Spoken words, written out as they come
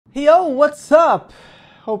Yo, what's up?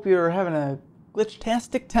 Hope you're having a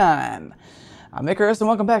glitch-tastic time. I'm Icarus and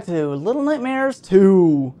welcome back to Little Nightmares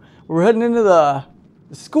 2. We're heading into the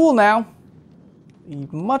school now. The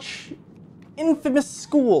much infamous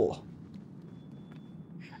school.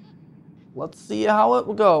 Let's see how it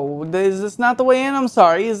will go. Is this not the way in? I'm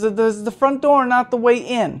sorry. Is the front door not the way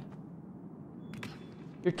in?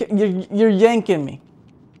 You're yanking me.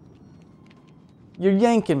 You're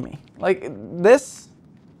yanking me. Like this?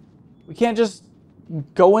 We can't just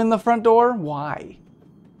go in the front door? Why?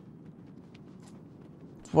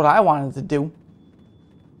 It's what I wanted to do.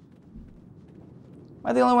 Am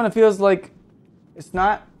I the only one that feels like it's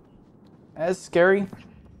not as scary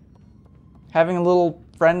having a little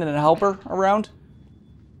friend and a helper around?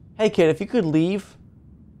 Hey kid, if you could leave,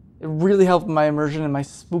 it really helped my immersion and my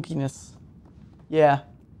spookiness. Yeah.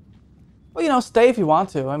 Well, you know, stay if you want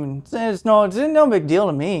to. I mean, it's no big deal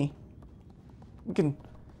to me. You can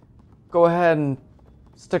go ahead and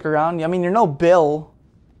stick around. I mean, you're no Bill.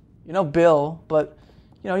 You're no Bill, but,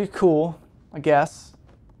 you know, you're cool, I guess.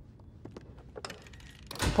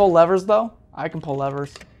 You pull levers, though? I can pull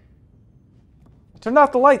levers. Turn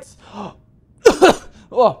off the lights.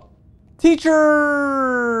 Oh,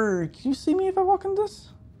 teacher! Can you see me if I walk in this?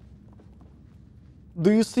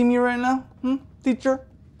 Do you see me right now? Teacher?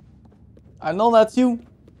 I know that's you.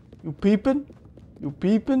 You peeping? You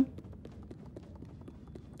peeping?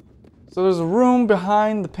 So there's a room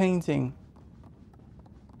behind the painting.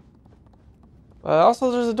 But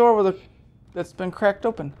also there's a door that's been cracked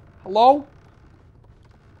open. Hello?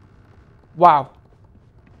 Wow.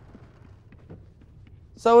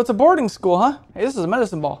 So it's a boarding school, huh? Hey, this is a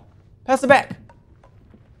medicine ball. Pass it back.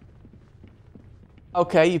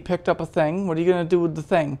 Okay, you picked up a thing. What are you gonna do with the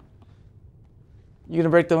thing? You gonna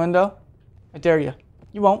break the window? I dare you.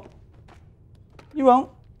 You won't. You won't.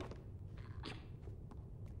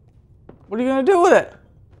 What are you gonna do with it?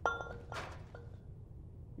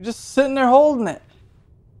 You're just sitting there holding it.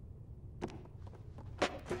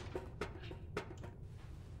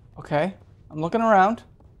 Okay, I'm looking around.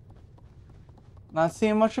 Not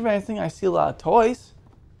seeing much of anything. I see a lot of toys.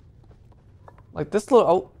 Like this little,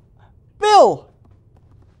 oh, Bill!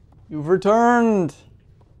 You've returned.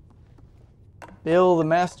 Bill, the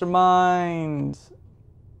mastermind.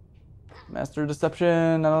 Master of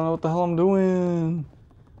deception. I don't know what the hell I'm doing.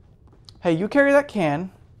 Hey, you carry that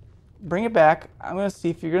can. Bring it back. I'm going to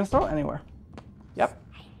see if you're going to throw it anywhere. Yep.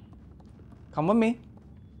 Come with me.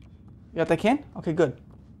 You got that can? Okay, good.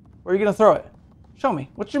 Where are you going to throw it? Show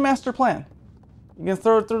me. What's your master plan? You going to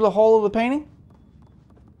throw it through the hole of the painting?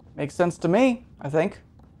 Makes sense to me, I think.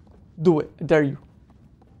 Do it. I dare you.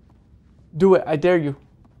 Do it. I dare you.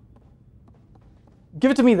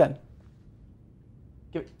 Give it to me then.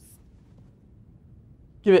 Give it.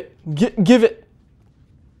 Give it. Give it.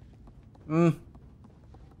 I'm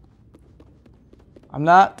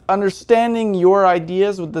not understanding your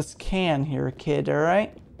ideas with this can here, kid,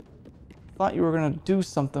 alright? Thought you were gonna do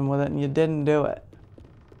something with it and you didn't do it.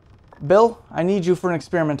 Bill, I need you for an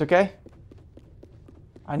experiment, okay?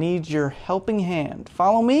 I need your helping hand.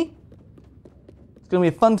 Follow me? It's gonna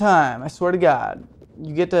be a fun time, I swear to God.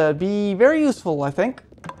 You get to be very useful, I think.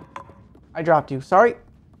 I dropped you, sorry.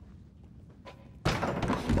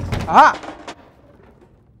 Aha!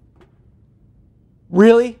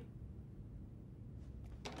 Really?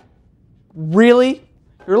 Really?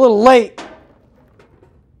 You're a little late.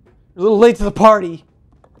 You're a little late to the party.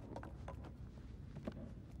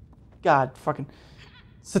 God, fucking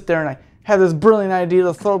sit there and I have this brilliant idea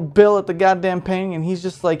to throw Bill at the goddamn painting and he's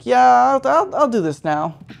just like, yeah, I'll do this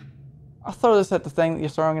now. I'll throw this at the thing that you're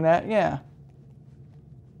throwing it at, yeah.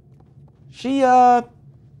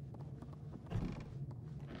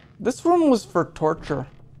 This room was for torture.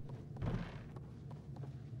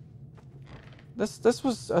 This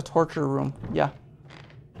was a torture room. Yeah.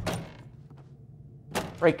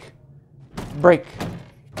 Break. Break.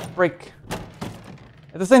 Break.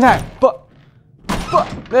 At the same time. But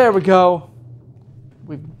there we go.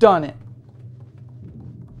 We've done it.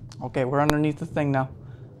 Okay, we're underneath the thing now.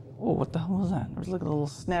 Oh, what the hell was that? There was like a little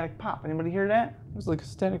static pop. Anybody hear that? It was like a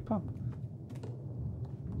static pop.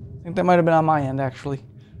 I think that might have been on my end, actually.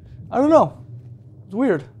 I don't know. It's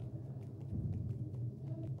weird.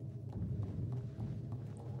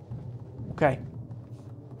 Okay.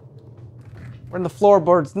 We're in the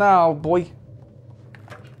floorboards now, boy.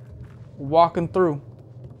 We're walking through.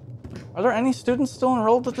 Are there any students still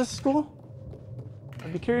enrolled at this school?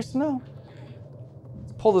 I'd be curious to know.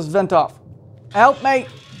 Let's pull this vent off. Help me!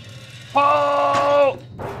 Oh!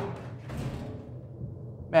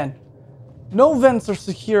 Man, no vents are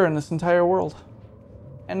secure in this entire world.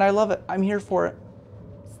 And I love it. I'm here for it.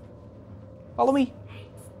 Follow me.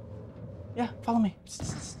 Yeah, follow me.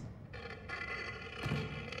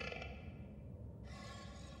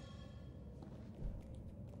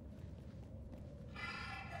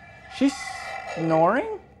 She's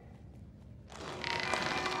snoring?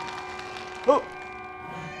 Oh.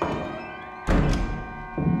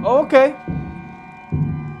 Okay.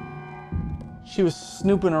 She was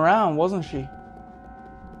snooping around, wasn't she?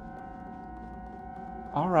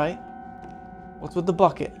 All right. What's with the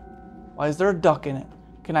bucket? Why is there a duck in it?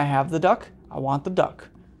 Can I have the duck? I want the duck.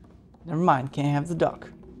 Never mind, can't have the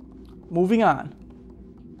duck. Moving on.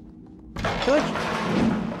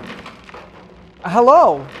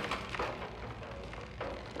 Hello?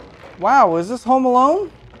 Wow, is this Home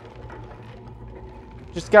Alone?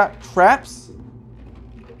 Just got traps?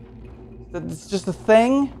 That's just a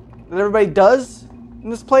thing that everybody does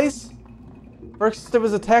in this place? First it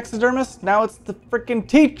was a taxidermist, now it's the freaking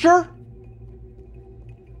teacher?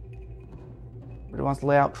 Everybody wants to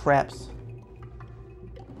lay out traps.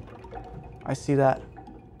 I see that.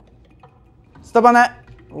 Step on that.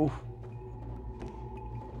 Ooh.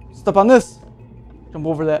 Step on this. Jump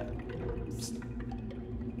over that.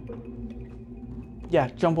 Yeah,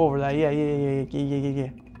 jump over that. Yeah.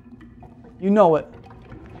 You know it.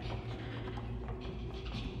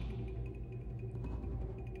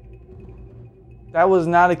 That was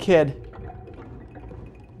not a kid.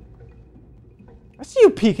 I see you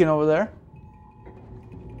peeking over there.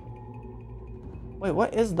 Wait,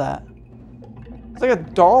 what is that? It's like a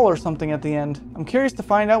doll or something at the end. I'm curious to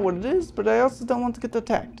find out what it is, but I also don't want to get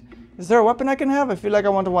attacked. Is there a weapon I can have? I feel like I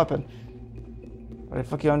want a weapon. Alright,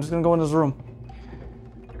 fuck you. I'm just gonna go in this room.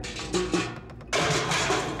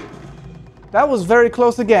 That was very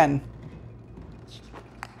close again.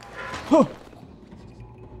 Huh.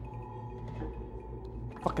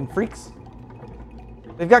 Fucking freaks.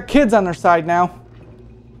 They've got kids on their side now.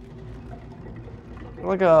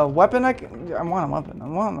 Like a weapon I want a weapon. I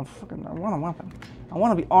want a weapon. I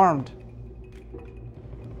want to be armed.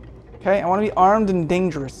 Okay, I want to be armed and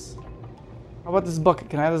dangerous. How about this bucket?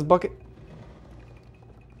 Can I have this bucket?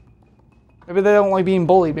 Maybe they don't like being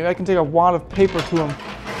bullied. Maybe I can take a wad of paper to them.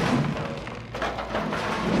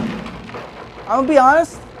 I'm gonna be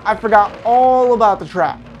honest, I forgot all about the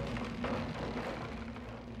trap.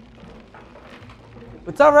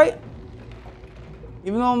 But it's alright.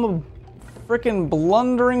 Even though I'm a freaking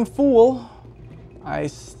blundering fool, I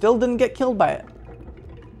still didn't get killed by it.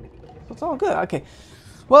 So it's all good. Okay.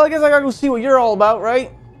 Well, I guess I gotta go see what you're all about,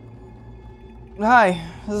 right? Hi.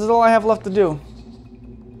 This is all I have left to do.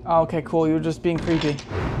 Oh, okay, cool. You were just being creepy.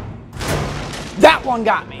 That one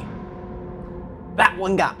got me. That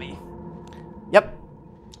one got me. Yep.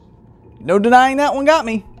 No denying that one got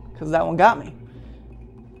me. Because that one got me.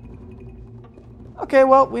 Okay,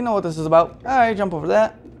 well, we know what this is about. Alright, jump over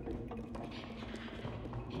that.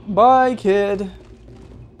 Bye, kid.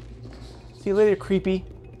 See you later, creepy.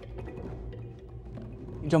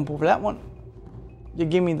 You jump over that one. You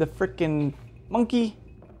give me the frickin' monkey.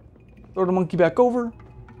 Throw the monkey back over.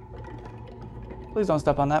 Please don't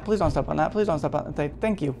step on that. Please don't step on that. Please don't step on that.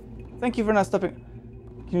 Thank you. Thank you for not stepping.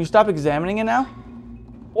 Can you stop examining it now?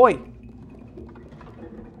 Oi.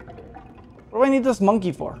 What do I need this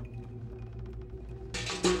monkey for?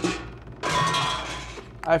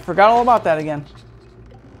 I forgot all about that again.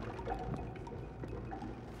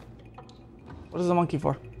 What is the monkey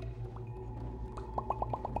for?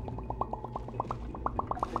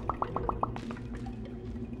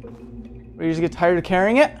 Or you just get tired of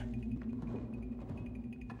carrying it?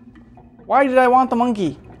 Why did I want the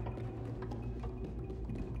monkey?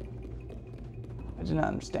 I do not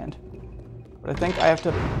understand. But I think I have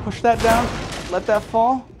to push that down, let that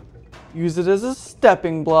fall, use it as a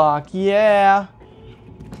stepping block. Yeah.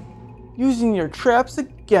 Using your traps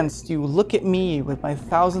against you. Look at me with my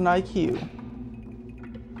 1000 IQ.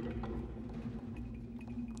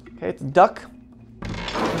 Okay, it's a duck.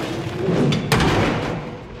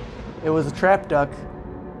 It was a trap duck.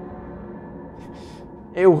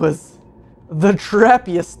 It was the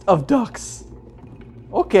trappiest of ducks.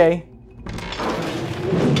 Okay.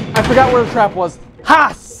 I forgot where the trap was.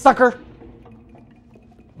 Ha, sucker!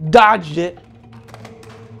 Dodged it.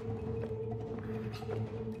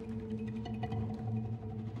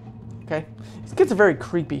 Okay. These kids are very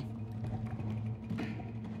creepy.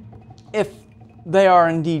 If they are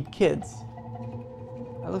indeed kids.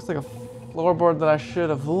 That looks like a floorboard that I should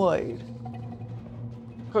avoid.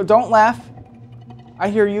 Don't laugh. I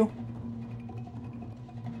hear you.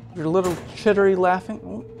 You're a little chittery laughing.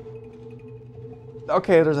 Oh.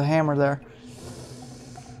 Okay, there's a hammer there.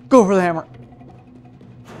 Go for the hammer.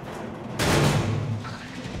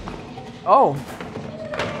 Oh.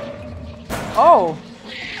 Oh.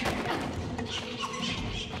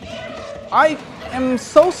 I am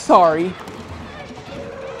so sorry.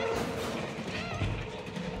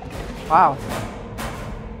 Wow.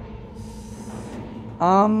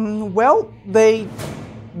 Well, they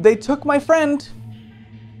took my friend.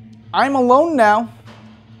 I'm alone now.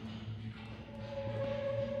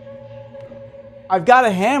 I've got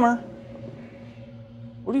a hammer.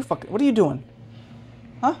 What are you doing?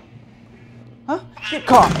 Huh? Huh? Get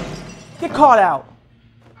caught. Get caught out.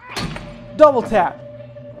 Double tap.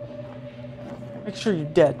 Make sure you're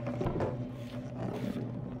dead.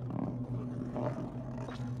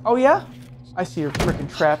 Oh yeah? I see your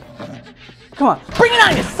freaking trap. Come on. Bring it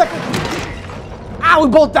on, you sucker! Ah, we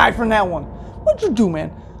both died from that one. What'd you do,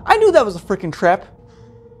 man? I knew that was a freaking trap.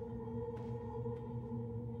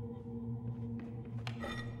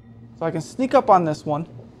 So I can sneak up on this one.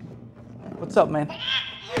 What's up, man?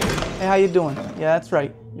 Hey, how you doing? Yeah, that's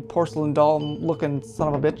right. You porcelain doll looking son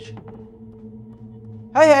of a bitch.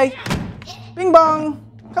 Hey, hey! Bing bong!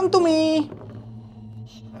 Come to me!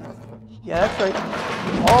 Yeah, that's right.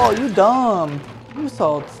 Oh, you dumb. You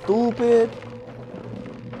so stupid.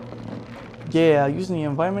 Yeah, using the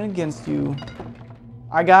environment against you.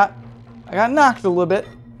 I got knocked a little bit.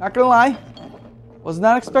 Not gonna lie. Was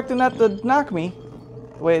not expecting that to knock me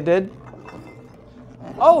the way it did.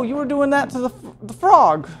 Oh, you were doing that to the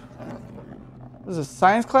frog. This is a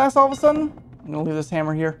science class all of a sudden? I'm gonna leave this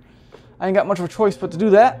hammer here. I ain't got much of a choice but to do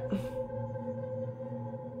that.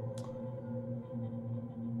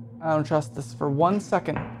 I don't trust this for 1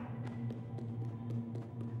 second.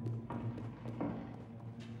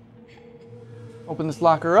 Open this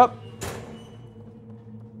locker up.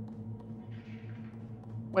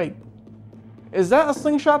 Wait. Is that a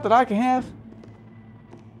slingshot that I can have?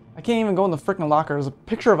 I can't even go in the freaking locker. There's a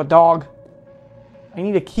picture of a dog. I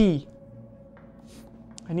need a key.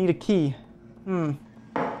 I need a key. Well,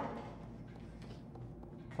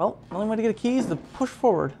 the only way to get a key is to push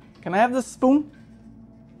forward. Can I have this spoon?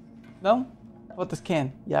 No? How about this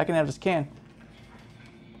can? Yeah, I can have this can.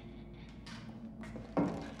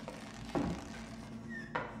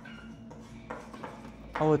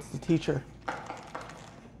 Oh, it's the teacher.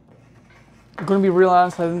 I'm gonna be real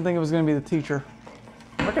honest, I didn't think it was gonna be the teacher.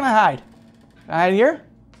 Where can I hide? Can I hide here?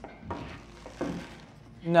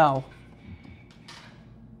 No.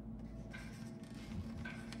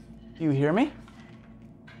 Do you hear me?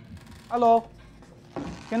 Hello?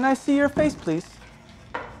 Can I see your face, please?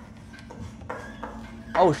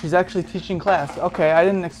 Oh, she's actually teaching class. Okay, I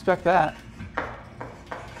didn't expect that.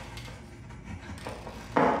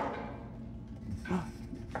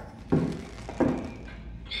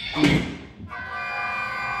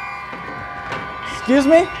 Excuse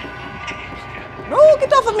me? No,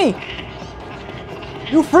 get off of me!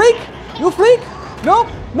 You freak! You freak! Nope!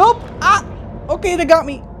 Nope! Ah! Okay, they got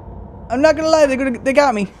me. I'm not gonna lie, they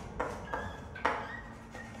got me.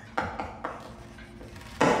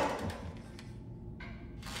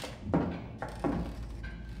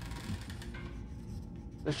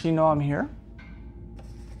 Does she know I'm here?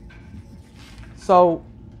 So,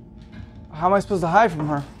 how am I supposed to hide from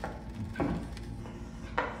her?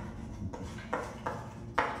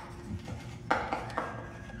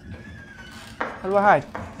 How do I hide?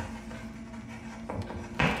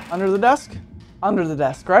 Under the desk? Under the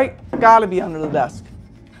desk, right? Gotta be under the desk.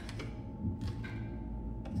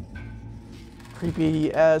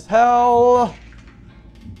 Creepy as hell.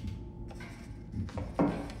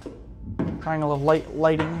 Triangle of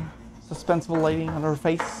lighting, suspenseful lighting on her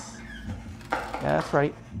face. Yeah, that's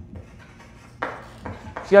right.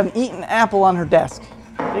 She got an eaten apple on her desk.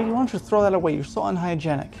 Lady, why don't you throw that away? You're so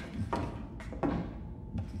unhygienic.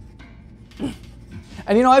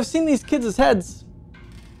 And you know, I've seen these kids' heads.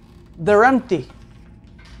 They're empty.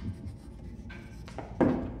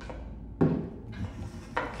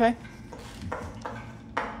 Okay.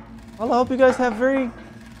 Well, I hope you guys have very,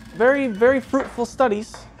 very, very fruitful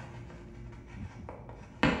studies.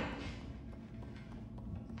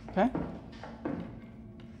 Okay.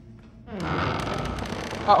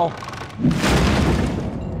 Uh-oh.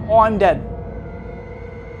 Oh, I'm dead.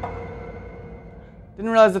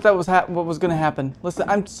 Didn't realize that was what was going to happen. Listen,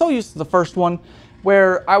 I'm so used to the first one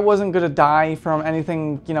where I wasn't going to die from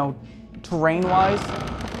anything, you know, terrain-wise.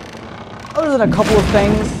 Other than a couple of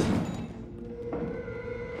things.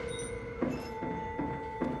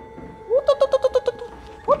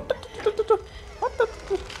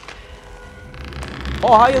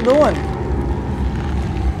 Oh, how you doing?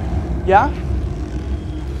 Yeah?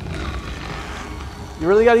 You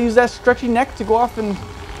really got to use that stretchy neck to go off and...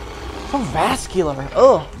 So vascular.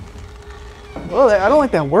 Ugh. Well, I don't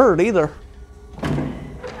like that word either.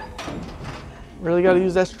 Really got to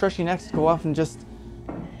use that stretchy neck to go off and just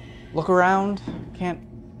look around. Can't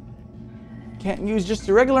use just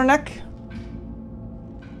your regular neck.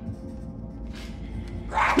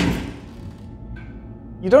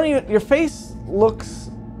 You don't even. Your face looks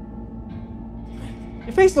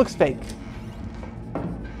fake.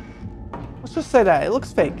 Let's just say that it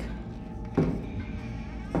looks fake.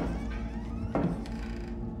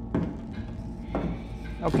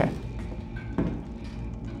 Okay.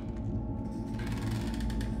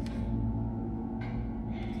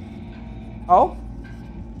 Oh?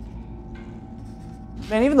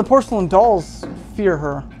 Man, even the porcelain dolls fear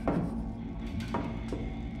her.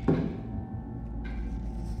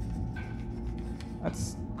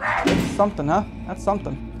 That's something, huh? That's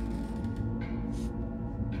something.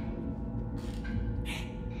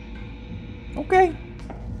 Okay.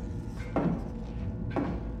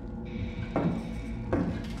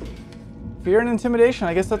 Fear and intimidation.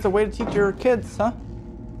 I guess that's a way to teach your kids, huh?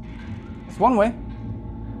 It's one way.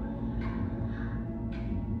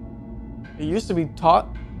 It used to be taught.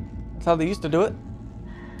 That's how they used to do it.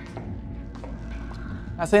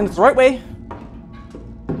 Not saying it's the right way.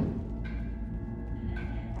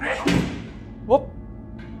 Whoop.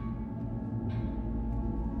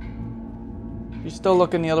 You're still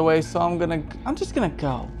looking the other way, so I'm just gonna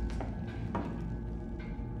go.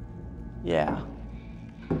 Yeah.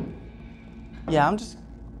 Yeah, I'm just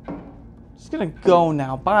gonna go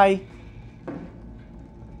now. Bye.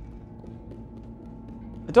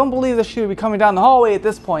 I don't believe that she would be coming down the hallway at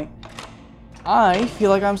this point. I feel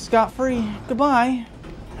like I'm scot-free. Goodbye.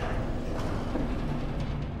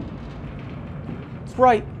 That's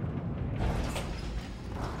right.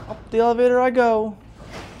 Up the elevator I go.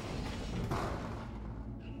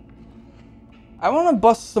 I want to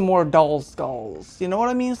bust some more doll skulls. You know what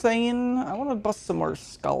I mean saying? I want to bust some more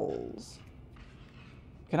skulls.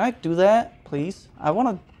 Can I do that, please? I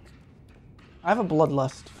have a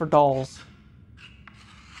bloodlust for dolls.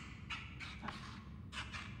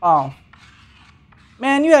 Oh.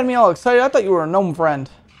 Man, you had me all excited. I thought you were a gnome friend.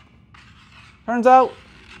 Turns out,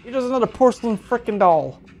 you're just another porcelain frickin'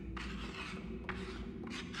 doll.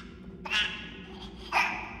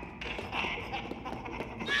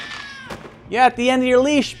 You're at the end of your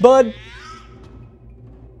leash, bud.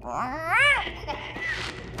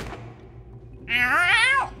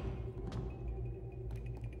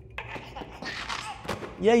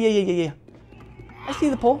 Yeah. I see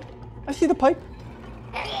the pole. I see the pipe.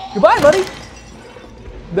 Goodbye, buddy.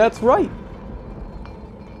 That's right.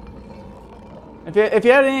 If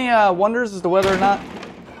you had any wonders as to whether or not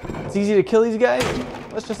it's easy to kill these guys,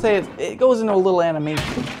 let's just say it goes into a little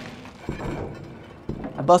animation.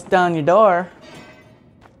 I bust down your door.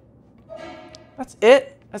 That's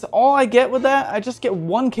it? That's all I get with that? I just get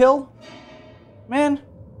one kill? Man.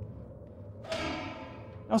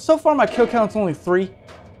 Now, so far my kill count's only 3.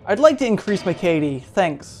 I'd like to increase my KD.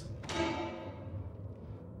 Thanks.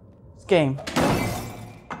 This game.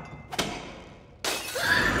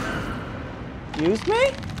 Excuse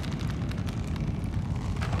me?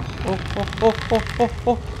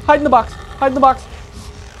 Oh. Hide in the box. Hide in the box.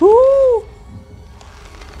 Whoo!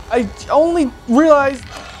 I only realized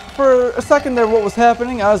for a second there what was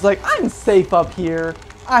happening. I was like, I'm safe up here.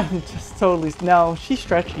 I'm just totally... No, she's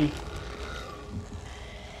stretchy.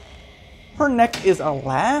 Her neck is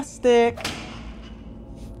elastic.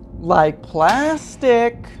 Like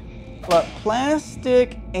plastic. But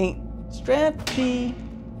plastic ain't stretchy.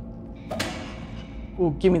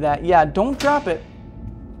 Ooh, give me that. Yeah, don't drop it.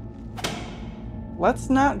 Let's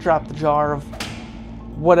not drop the jar of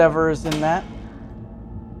whatever is in that.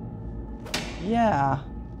 Yeah.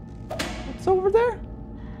 What's over there?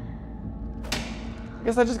 I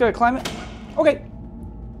guess I just gotta climb it. Okay.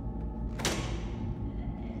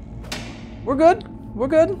 We're good. We're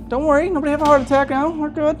good. Don't worry. Nobody have a heart attack now. We're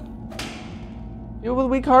good. You with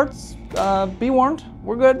weak hearts, be warned.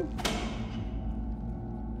 We're good.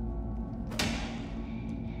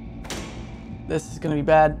 This is gonna be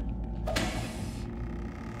bad.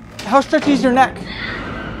 How stretchy is your neck?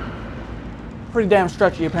 Pretty damn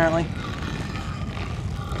stretchy, apparently.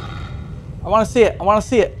 I want to see it. I want to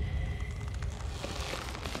see it.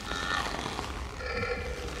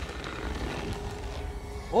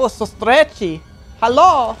 Oh, so stretchy.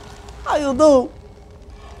 Hello. How you do?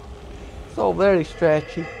 So very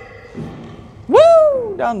stretchy.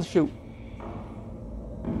 Woo! Down the chute.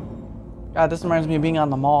 God, this reminds me of being on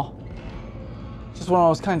the mall. Just one of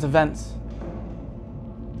those kinds of vents.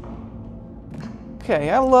 Okay,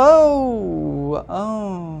 hello.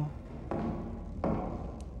 Oh.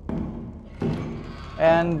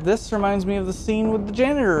 And this reminds me of the scene with the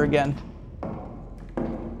janitor again.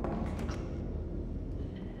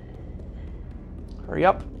 Hurry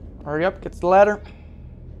up. Hurry up. Get to the ladder.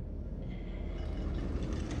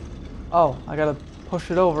 Oh, I gotta push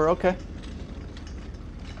it over. Okay.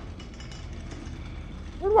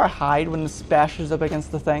 Where do I hide when this bashes up against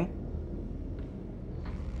the thing?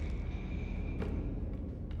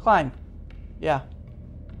 Climb. Yeah.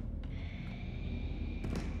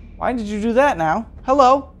 Why did you do that now?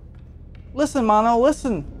 Hello? Listen, Mono,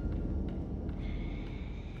 listen.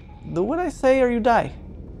 Do what I say or you die.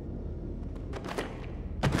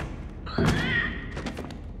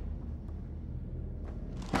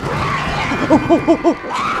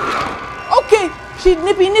 Okay, she's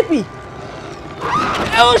nippy.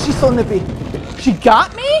 Oh, she's so nippy. She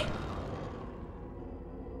got me?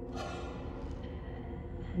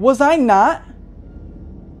 Was I not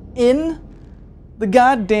in the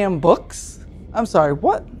goddamn books? I'm sorry,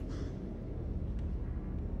 what?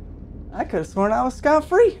 I could have sworn I was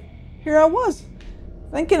scot-free. Here I was,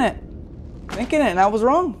 thinking it, and I was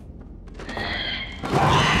wrong.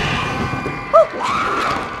 Oh,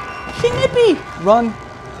 she nippy. Run.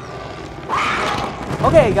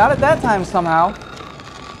 Okay, got it that time somehow.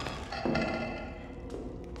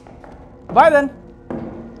 Bye then.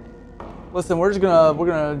 Listen, we're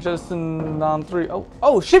gonna jettison on 3.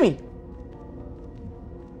 Oh, shimmy.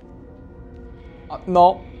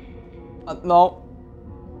 No. No.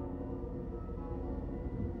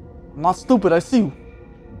 I'm not stupid, I see you.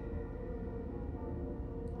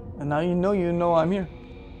 And now you know I'm here.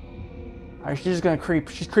 Alright, she's just gonna creep.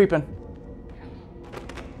 She's creeping.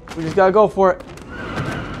 We just gotta go for it.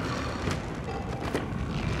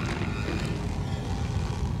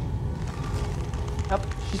 Yep,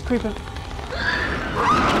 she's creeping.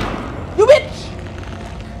 You bitch!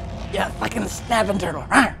 Yeah, fucking snapping turtle.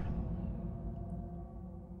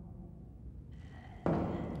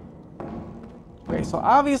 Okay, so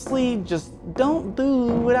obviously just don't do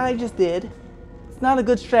what I just did. It's not a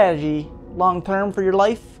good strategy long term for your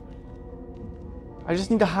life. I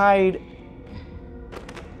just need to hide.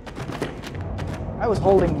 I was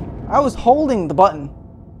holding the button.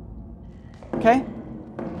 Okay?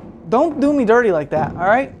 Don't do me dirty like that,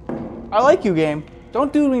 alright? I like you, game.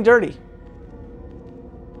 Don't do me dirty.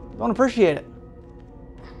 Don't appreciate it.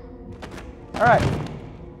 Alright.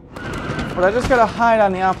 But I just gotta hide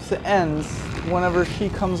on the opposite ends whenever she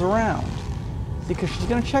comes around. See, because she's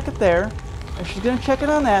gonna check it there, and she's gonna check it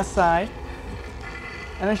on that side,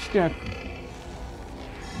 and then she's gonna...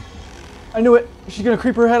 I knew it! She's gonna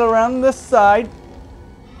creep her head around this side.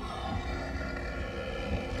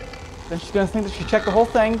 Then she's gonna think that she checked the whole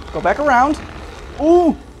thing, go back around.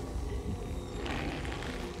 Ooh!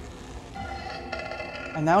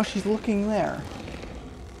 And now she's looking there.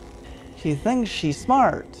 She thinks she's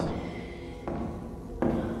smart.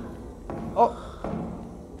 Oh,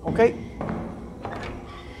 okay.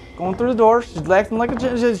 Going through the door. She's acting like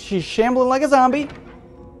she's shambling like a zombie.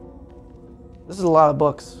 This is a lot of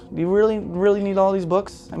books. Do you really need all these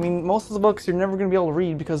books? I mean, most of the books you're never going to be able to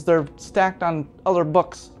read because they're stacked on other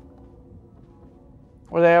books.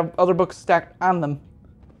 Or they have other books stacked on them.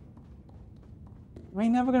 You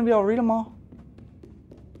ain't never going to be able to read them all.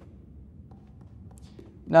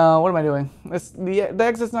 No, what am I doing? The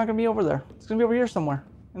exit's not going to be over there. It's going to be over here somewhere.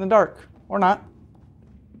 In the dark. Or not.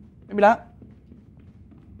 Maybe not.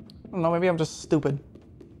 I don't know, maybe I'm just stupid.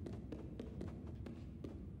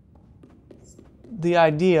 The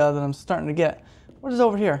idea that I'm starting to get. What is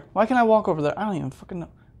over here? Why can't I walk over there? I don't even fucking know.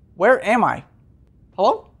 Where am I?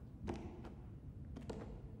 Hello?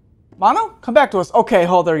 Mono? Come back to us. Okay,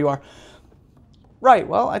 oh, there you are. Right,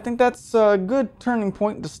 well, I think that's a good turning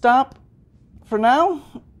point to stop for now.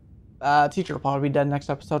 Teacher will probably be dead next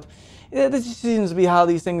episode. Yeah, this just seems to be how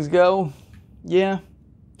these things go. Yeah.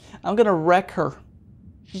 I'm gonna wreck her.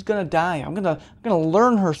 She's gonna die. I'm gonna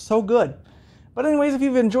learn her so good. But anyways, if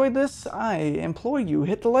you've enjoyed this, I implore you,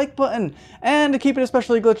 hit the like button. And to keep it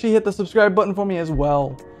especially glitchy, hit the subscribe button for me as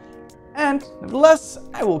well. And nevertheless,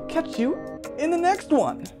 I will catch you in the next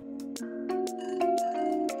one.